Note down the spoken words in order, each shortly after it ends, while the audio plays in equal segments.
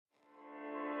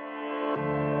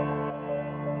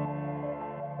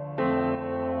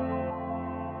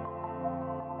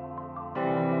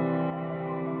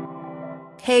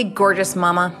Hey, gorgeous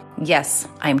mama. Yes,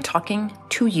 I'm talking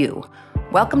to you.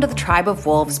 Welcome to the Tribe of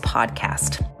Wolves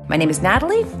podcast. My name is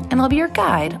Natalie, and I'll be your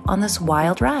guide on this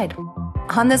wild ride.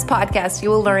 On this podcast, you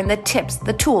will learn the tips,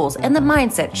 the tools, and the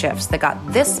mindset shifts that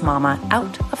got this mama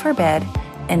out of her bed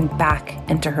and back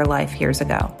into her life years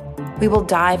ago. We will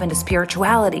dive into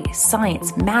spirituality,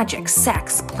 science, magic,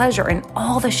 sex, pleasure, and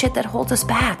all the shit that holds us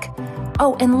back.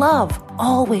 Oh, and love.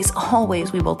 Always,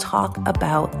 always, we will talk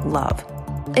about love.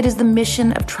 It is the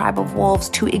mission of Tribe of Wolves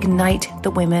to ignite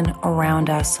the women around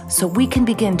us so we can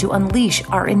begin to unleash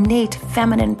our innate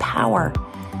feminine power.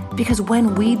 Because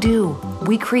when we do,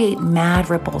 we create mad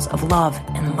ripples of love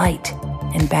and light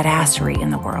and badassery in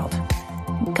the world.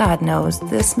 God knows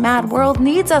this mad world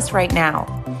needs us right now.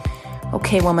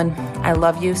 Okay, woman, I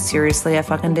love you. Seriously, I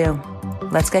fucking do.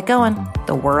 Let's get going.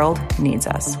 The world needs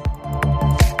us.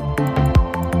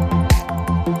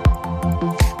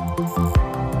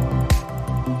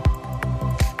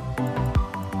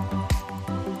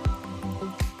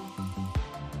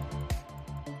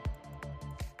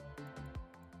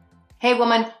 Hey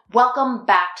woman, welcome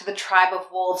back to the Tribe of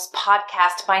Wolves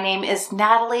podcast. My name is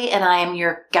Natalie and I am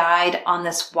your guide on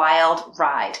this wild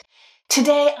ride.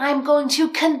 Today I'm going to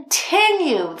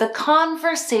continue the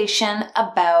conversation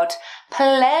about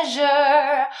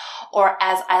pleasure, or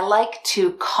as I like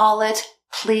to call it,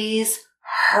 please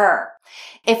her.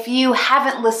 If you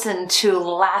haven't listened to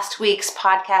last week's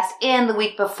podcast and the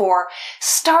week before,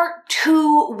 start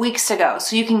 2 weeks ago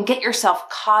so you can get yourself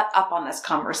caught up on this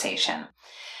conversation.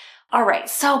 All right,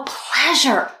 so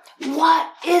pleasure,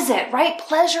 what is it, right?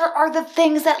 Pleasure are the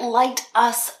things that light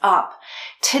us up.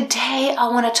 Today, I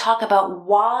want to talk about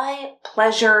why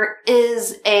pleasure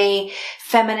is a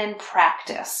feminine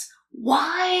practice.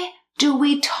 Why do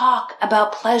we talk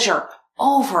about pleasure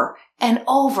over and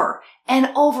over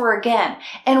and over again?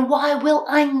 And why will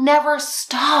I never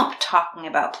stop talking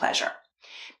about pleasure?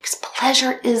 Because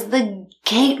pleasure is the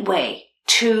gateway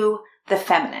to the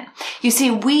feminine. You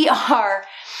see, we are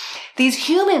these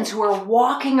humans who are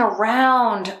walking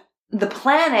around the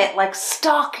planet like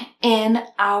stuck in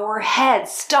our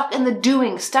heads, stuck in the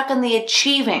doing, stuck in the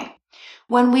achieving.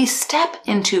 When we step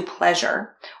into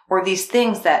pleasure or these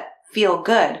things that feel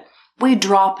good, we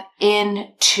drop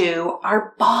into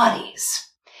our bodies.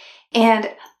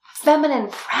 And feminine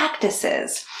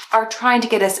practices are trying to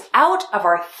get us out of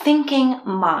our thinking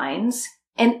minds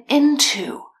and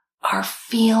into our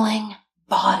feeling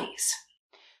bodies.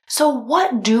 So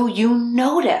what do you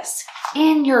notice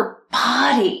in your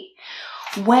body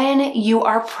when you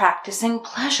are practicing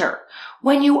pleasure,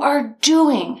 when you are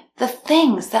doing the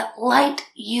things that light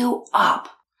you up?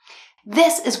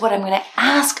 This is what I'm going to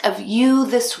ask of you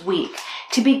this week,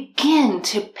 to begin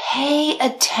to pay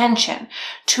attention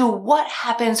to what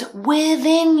happens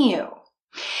within you.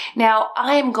 Now,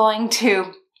 I am going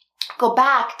to go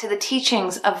back to the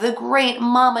teachings of the great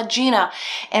Mama Gena,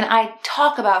 and I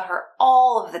talk about her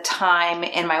all of the time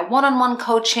in my one-on-one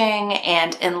coaching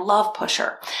and in Love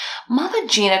Pusher. Mama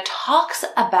Gena talks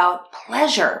about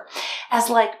pleasure as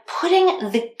like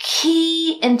putting the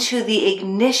key into the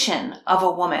ignition of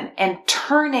a woman and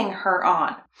turning her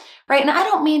on. Right? And I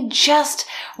don't mean just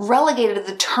relegated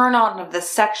to the turn on of the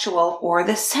sexual or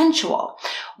the sensual.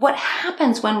 What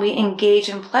happens when we engage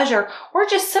in pleasure or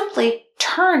just simply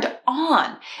turned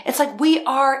on? It's like we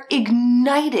are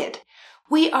ignited.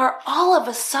 We are all of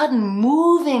a sudden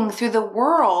moving through the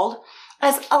world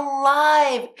as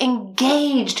alive,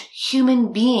 engaged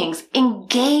human beings,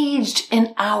 engaged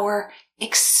in our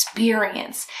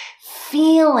experience,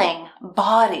 feeling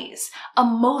bodies,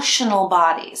 emotional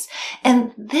bodies.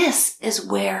 And this is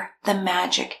where the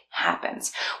magic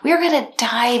happens. We are going to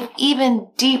dive even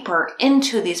deeper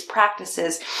into these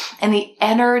practices and the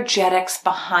energetics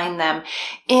behind them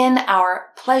in our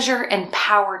Pleasure and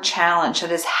Power Challenge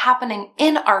that is happening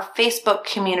in our Facebook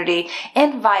community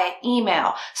and via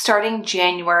email starting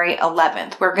January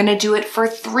 11th. We're going to do it for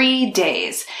 3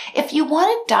 days. If you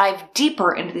want to dive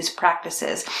deeper into these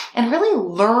practices and really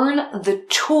learn the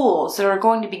tools that are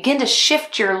going to begin to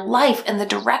shift your life in the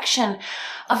direction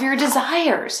of your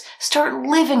desires, start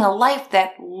living a life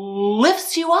that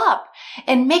lifts you up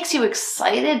and makes you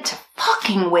excited to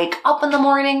fucking wake up in the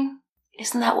morning.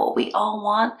 Isn't that what we all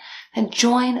want? Then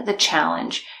join the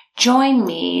challenge. Join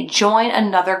me. Join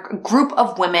another group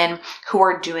of women who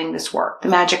are doing this work. The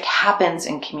magic happens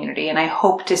in community, and I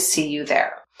hope to see you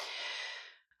there.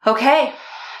 Okay,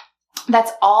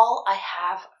 that's all I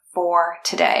have for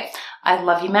today. I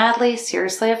love you madly.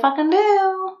 Seriously, I fucking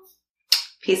do.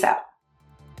 Peace out.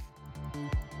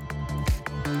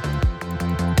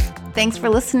 Thanks for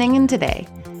listening in today.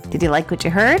 Did you like what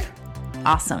you heard?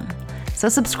 Awesome. So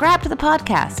subscribe to the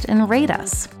podcast and rate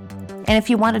us. And if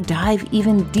you want to dive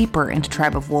even deeper into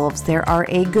Tribe of Wolves, there are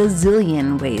a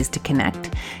gazillion ways to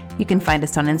connect. You can find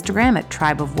us on Instagram at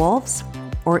Tribe of Wolves.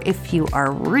 Or if you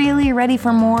are really ready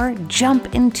for more,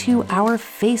 jump into our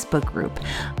Facebook group.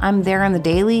 I'm there on the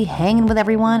daily, hanging with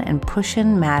everyone and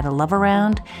pushing mad love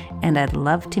around, and I'd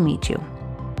love to meet you.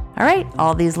 All right,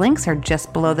 all these links are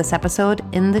just below this episode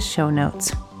in the show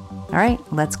notes. All right,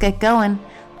 let's get going.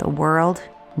 The world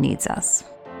needs us.